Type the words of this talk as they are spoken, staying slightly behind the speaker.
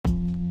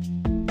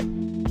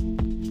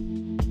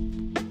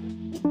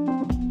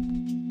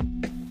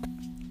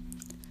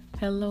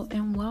Hello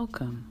and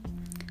welcome.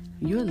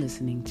 You're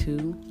listening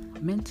to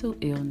Mental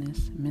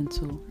Illness,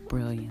 Mental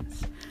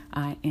Brilliance.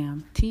 I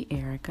am T.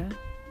 Erica,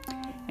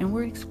 and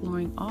we're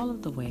exploring all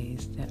of the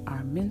ways that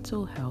our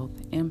mental health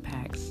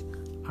impacts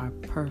our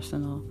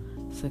personal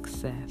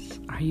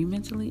success. Are you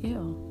mentally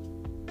ill?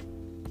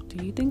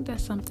 Do you think that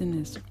something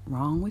is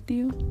wrong with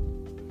you?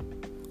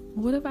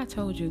 What if I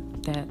told you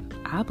that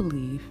I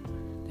believe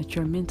that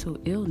your mental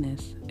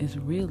illness is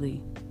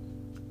really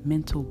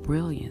mental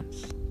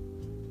brilliance?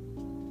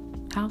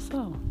 How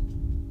so?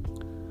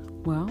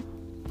 Well,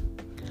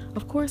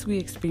 of course we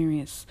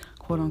experience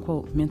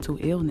quote-unquote mental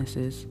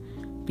illnesses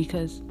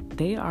because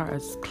they are a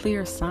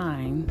clear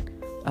sign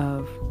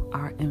of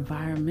our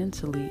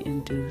environmentally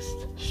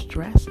induced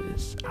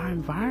stresses. Our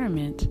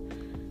environment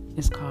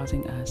is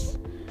causing us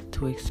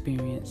to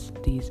experience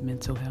these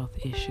mental health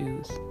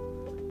issues.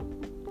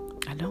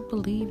 I don't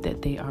believe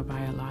that they are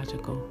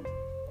biological.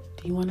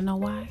 Do you want to know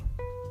why?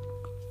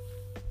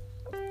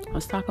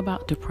 Let's talk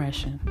about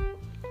depression.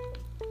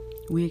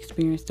 We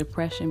experience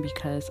depression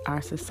because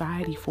our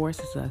society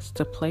forces us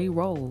to play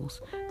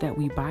roles that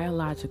we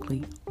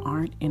biologically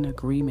aren't in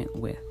agreement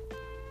with.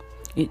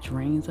 It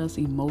drains us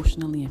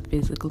emotionally and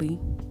physically.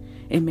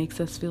 It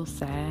makes us feel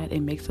sad. It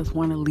makes us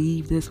want to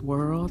leave this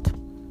world.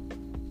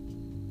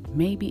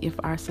 Maybe if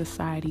our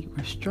society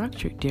were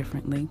structured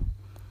differently,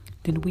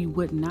 then we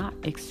would not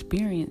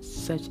experience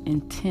such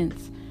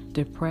intense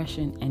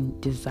depression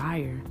and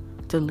desire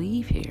to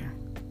leave here.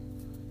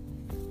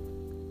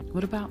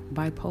 What about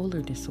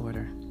bipolar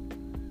disorder?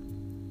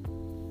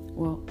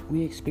 Well,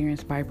 we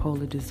experience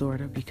bipolar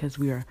disorder because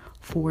we are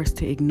forced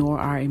to ignore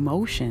our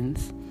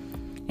emotions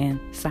and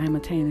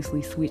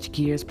simultaneously switch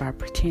gears by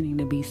pretending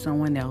to be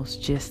someone else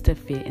just to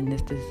fit into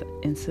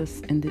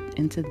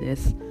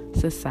this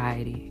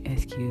society.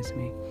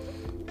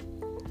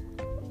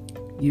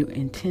 You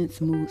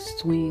intense mood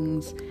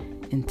swings,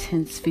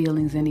 intense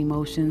feelings and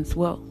emotions.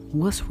 Well,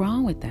 what's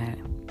wrong with that?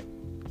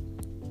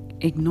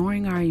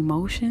 Ignoring our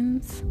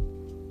emotions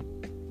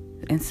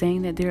and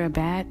saying that they're a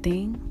bad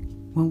thing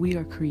when we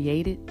are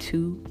created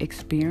to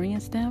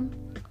experience them?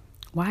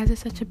 Why is it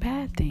such a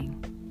bad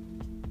thing?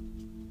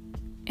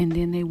 And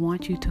then they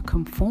want you to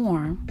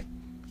conform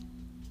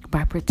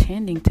by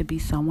pretending to be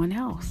someone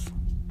else.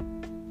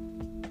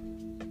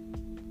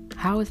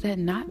 How is that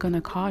not going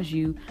to cause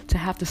you to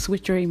have to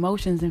switch your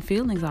emotions and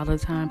feelings all the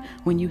time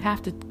when you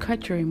have to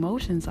cut your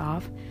emotions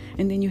off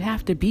and then you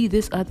have to be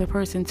this other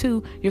person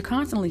too? You're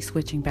constantly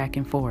switching back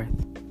and forth.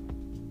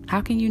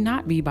 How can you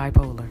not be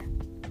bipolar?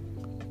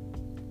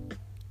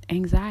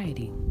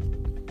 Anxiety.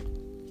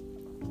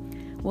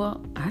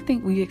 Well, I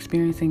think we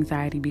experience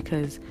anxiety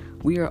because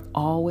we are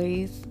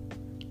always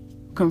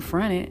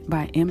confronted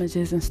by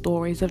images and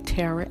stories of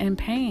terror and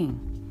pain.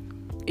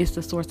 It's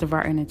the source of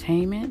our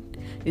entertainment.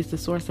 It's the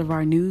source of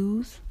our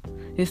news.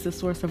 It's the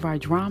source of our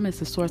drama. It's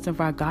the source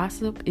of our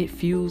gossip. It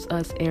fuels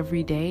us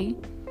every day.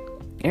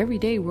 Every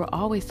day we're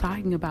always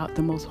talking about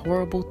the most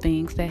horrible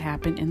things that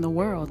happen in the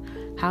world.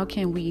 How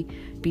can we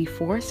be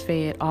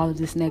force-fed all of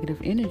this negative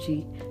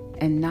energy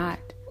and not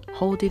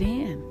hold it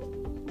in?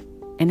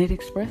 And it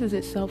expresses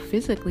itself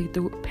physically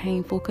through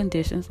painful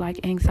conditions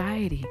like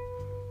anxiety.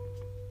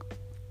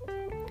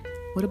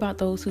 What about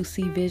those who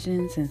see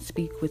visions and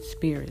speak with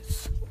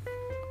spirits?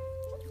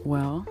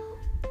 Well,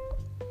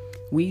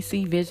 we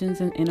see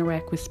visions and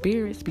interact with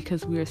spirits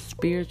because we are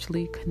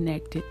spiritually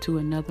connected to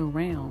another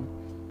realm.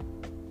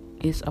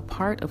 It's a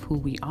part of who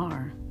we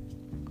are.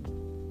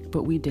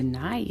 But we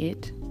deny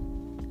it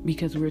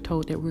because we're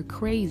told that we're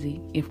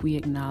crazy if we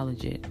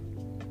acknowledge it.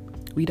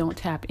 We don't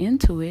tap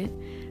into it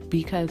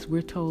because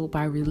we're told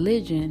by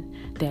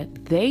religion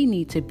that they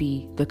need to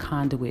be the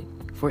conduit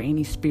for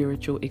any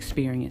spiritual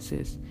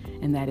experiences,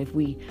 and that if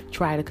we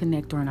try to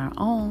connect on our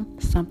own,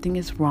 something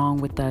is wrong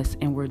with us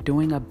and we're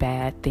doing a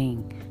bad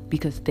thing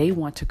because they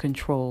want to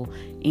control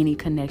any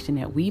connection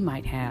that we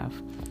might have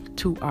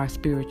to our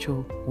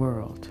spiritual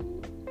world.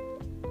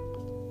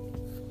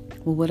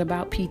 Well, what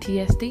about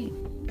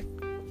PTSD?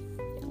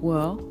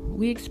 Well,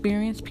 we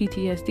experience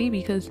PTSD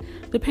because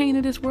the pain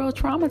of this world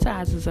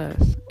traumatizes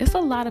us. It's a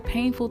lot of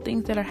painful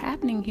things that are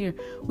happening here.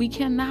 We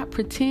cannot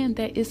pretend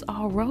that it's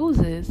all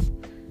roses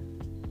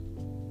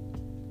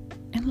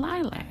and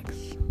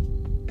lilacs.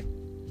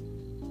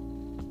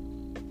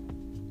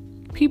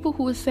 People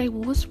who would say,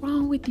 well, what's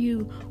wrong with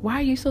you? Why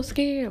are you so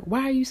scared?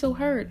 Why are you so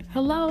hurt?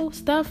 Hello,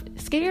 stuff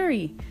is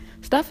scary.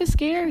 Stuff is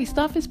scary.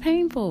 Stuff is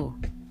painful.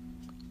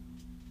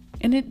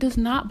 And it does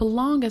not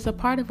belong as a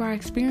part of our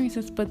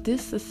experiences, but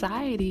this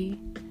society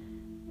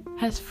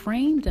has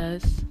framed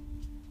us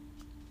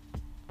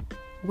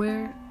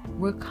where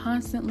we're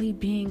constantly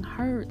being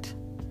hurt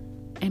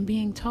and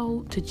being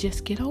told to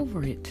just get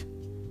over it.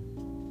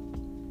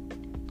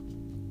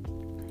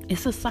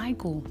 It's a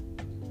cycle.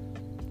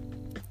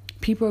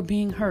 People are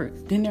being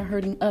hurt, then they're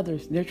hurting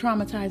others. They're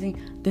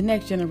traumatizing the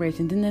next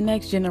generation, then the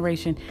next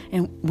generation,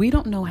 and we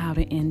don't know how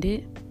to end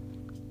it.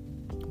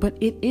 But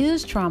it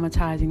is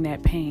traumatizing,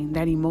 that pain,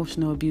 that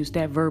emotional abuse,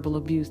 that verbal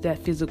abuse, that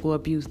physical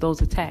abuse,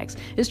 those attacks.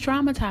 It's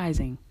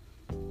traumatizing.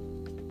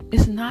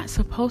 It's not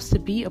supposed to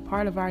be a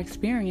part of our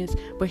experience,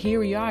 but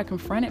here we are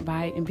confronted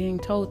by it and being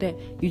told that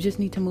you just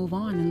need to move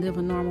on and live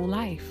a normal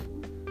life.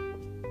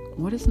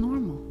 What is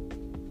normal?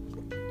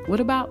 What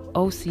about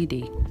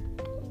OCD?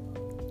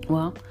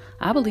 Well,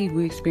 I believe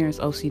we experience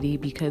OCD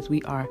because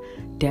we are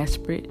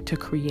desperate to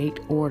create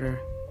order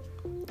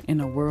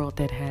in a world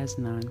that has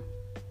none.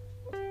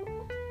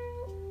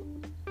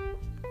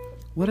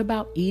 What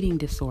about eating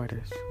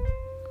disorders?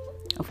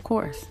 Of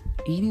course,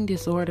 eating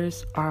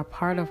disorders are a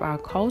part of our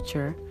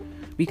culture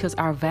because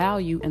our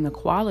value and the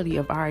quality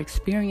of our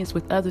experience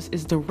with others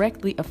is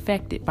directly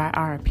affected by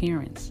our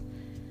appearance.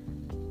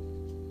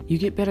 You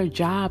get better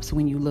jobs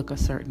when you look a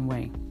certain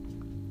way.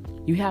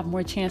 You have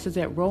more chances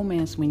at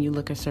romance when you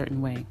look a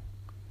certain way.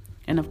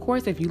 And of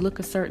course, if you look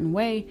a certain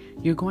way,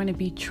 you're going to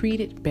be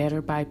treated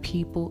better by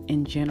people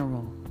in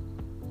general.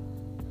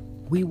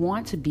 We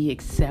want to be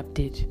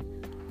accepted.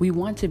 We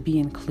want to be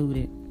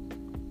included.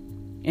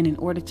 And in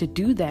order to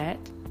do that,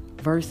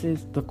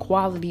 versus the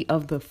quality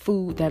of the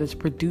food that is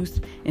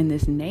produced in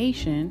this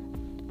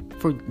nation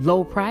for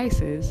low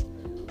prices,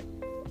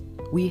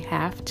 we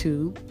have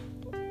to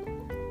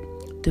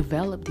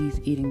develop these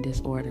eating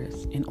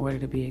disorders in order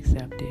to be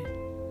accepted.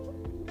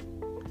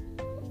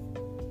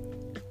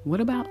 What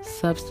about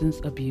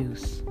substance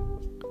abuse?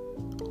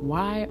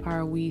 Why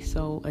are we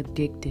so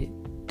addicted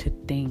to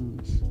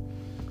things,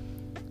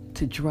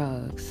 to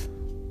drugs,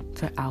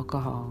 to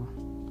alcohol,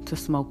 to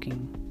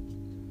smoking?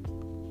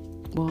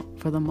 Well,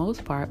 for the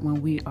most part,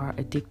 when we are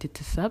addicted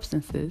to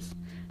substances,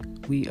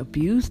 we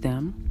abuse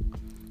them.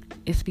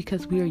 It's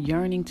because we are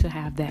yearning to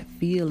have that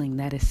feeling,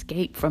 that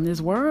escape from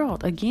this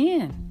world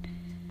again.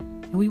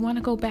 And we want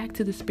to go back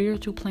to the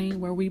spiritual plane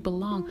where we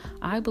belong.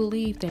 I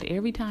believe that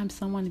every time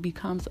someone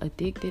becomes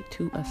addicted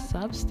to a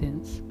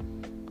substance,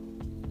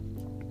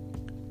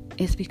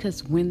 it's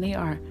because when they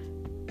are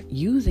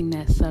using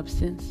that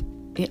substance,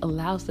 it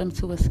allows them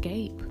to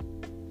escape.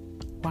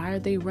 Why are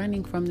they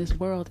running from this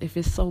world if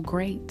it's so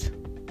great?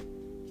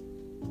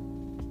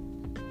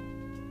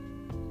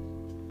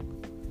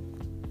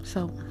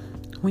 So,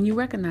 when you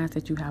recognize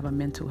that you have a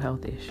mental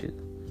health issue,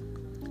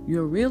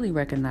 you're really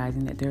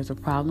recognizing that there's a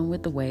problem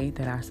with the way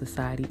that our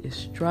society is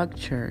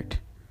structured,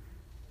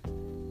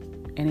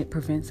 and it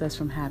prevents us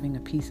from having a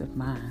peace of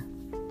mind.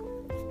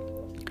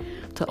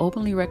 To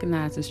openly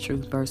recognize this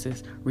truth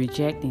versus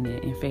rejecting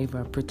it in favor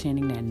of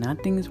pretending that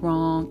nothing's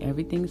wrong,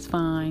 everything's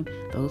fine,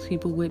 those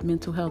people with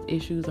mental health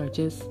issues are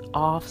just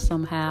off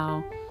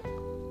somehow.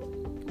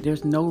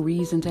 There's no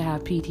reason to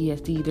have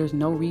PTSD. There's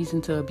no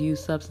reason to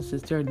abuse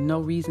substances. There's no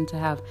reason to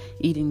have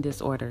eating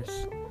disorders.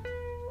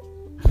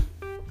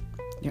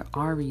 There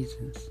are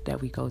reasons that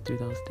we go through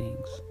those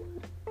things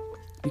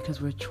because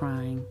we're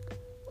trying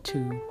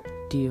to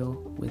deal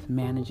with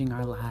managing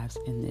our lives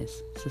in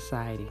this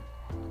society.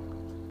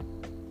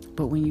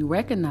 But when you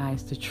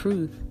recognize the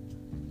truth,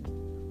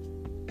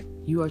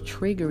 you are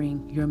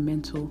triggering your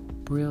mental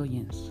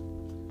brilliance.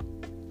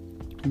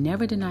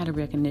 Never deny the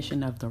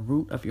recognition of the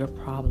root of your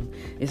problem.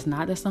 It's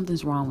not that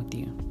something's wrong with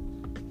you.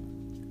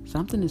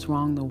 Something is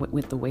wrong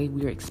with the way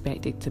we are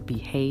expected to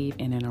behave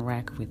and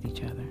interact with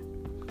each other.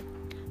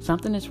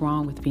 Something is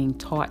wrong with being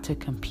taught to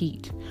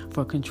compete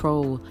for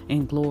control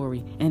and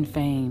glory and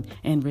fame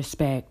and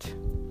respect.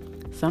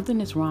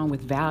 Something is wrong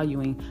with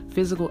valuing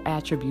physical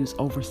attributes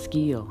over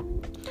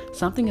skill.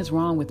 Something is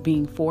wrong with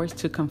being forced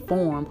to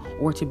conform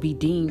or to be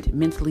deemed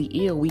mentally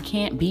ill. We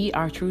can't be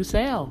our true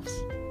selves.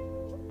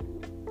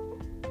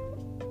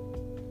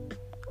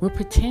 We're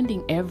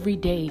pretending every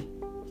day.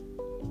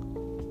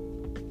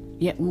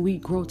 Yet when we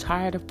grow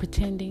tired of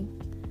pretending,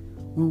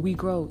 when we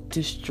grow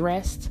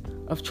distressed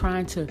of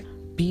trying to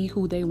be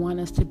who they want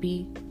us to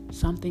be,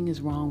 something is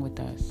wrong with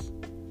us.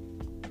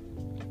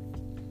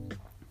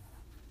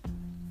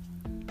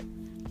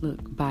 Look,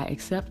 by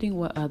accepting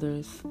what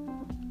others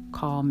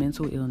call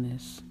mental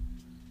illness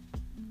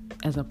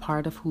as a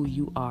part of who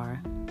you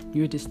are,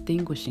 you're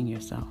distinguishing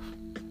yourself.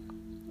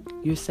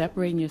 You're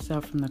separating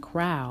yourself from the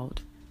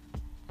crowd,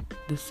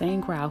 the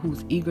same crowd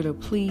who's eager to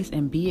please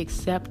and be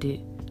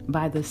accepted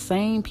by the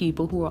same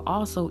people who are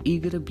also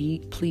eager to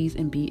be pleased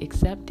and be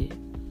accepted.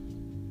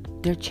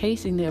 They're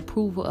chasing the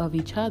approval of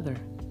each other,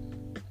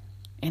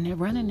 and they're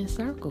running in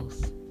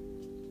circles.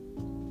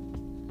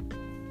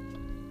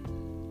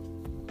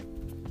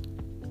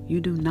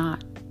 You do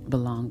not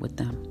belong with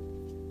them.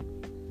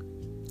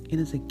 It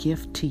is a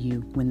gift to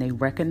you when they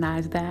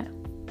recognize that,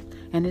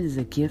 and it is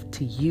a gift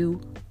to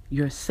you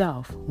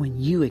yourself when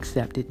you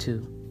accept it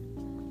too.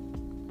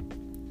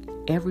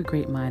 Every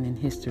great mind in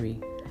history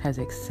has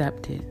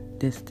accepted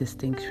this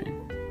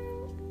distinction.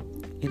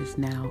 It is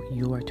now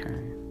your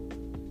turn.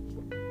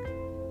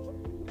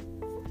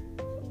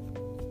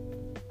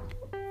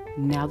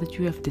 Now that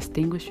you have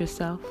distinguished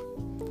yourself,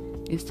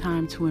 it's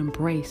time to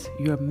embrace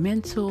your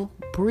mental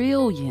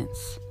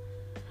brilliance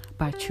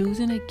by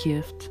choosing a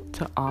gift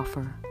to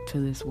offer to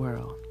this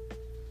world.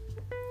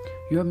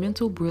 Your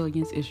mental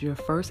brilliance is your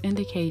first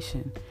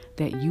indication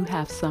that you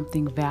have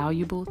something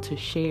valuable to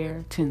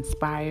share, to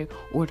inspire,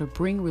 or to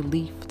bring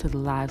relief to the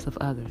lives of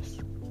others.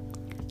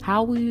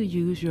 How will you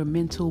use your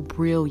mental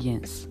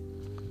brilliance?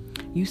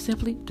 You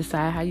simply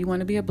decide how you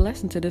want to be a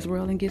blessing to this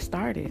world and get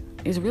started.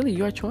 It's really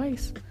your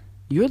choice.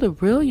 You're the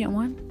brilliant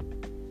one.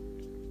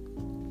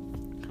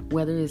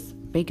 Whether it's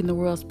baking the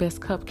world's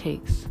best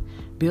cupcakes,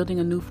 building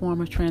a new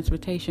form of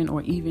transportation,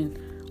 or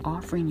even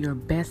offering your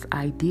best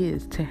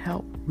ideas to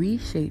help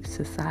reshape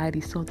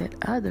society so that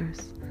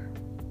others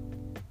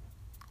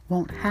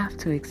won't have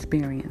to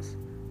experience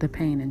the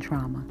pain and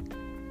trauma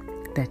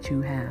that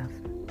you have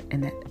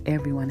and that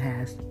everyone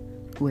has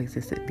who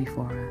existed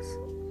before us.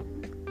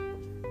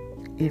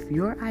 If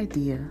your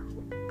idea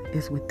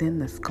is within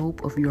the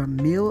scope of your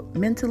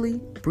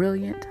mentally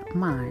brilliant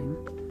mind,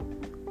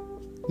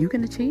 you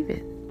can achieve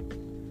it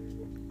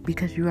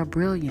because you are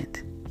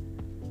brilliant.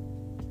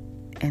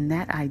 And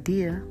that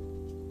idea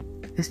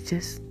is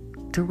just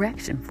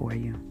direction for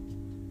you.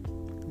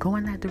 Go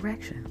in that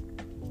direction.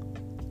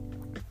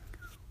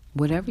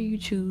 Whatever you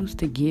choose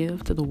to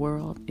give to the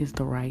world is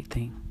the right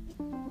thing.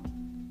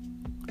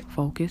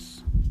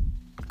 Focus,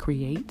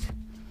 create,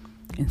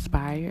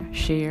 inspire,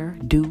 share,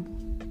 do.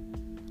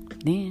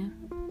 Then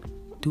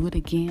do it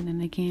again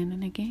and again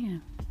and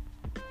again.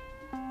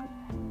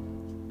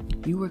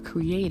 You were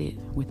created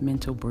with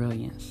mental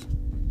brilliance.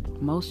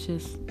 Most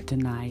just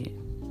deny it.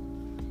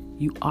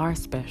 You are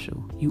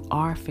special. You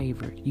are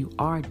favored. You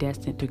are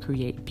destined to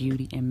create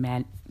beauty and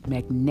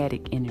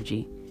magnetic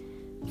energy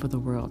for the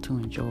world to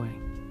enjoy.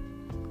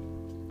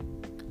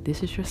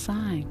 This is your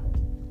sign.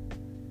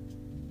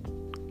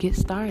 Get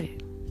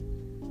started.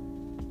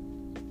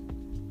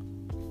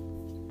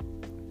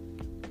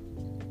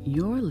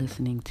 You're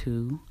listening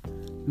to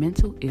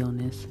Mental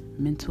Illness,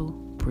 Mental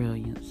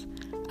Brilliance.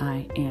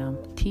 I am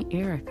T.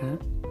 Erica.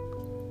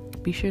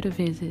 Be sure to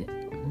visit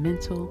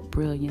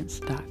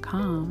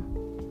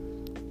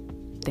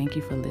mentalbrilliance.com. Thank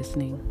you for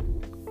listening.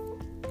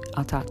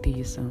 I'll talk to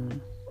you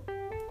soon.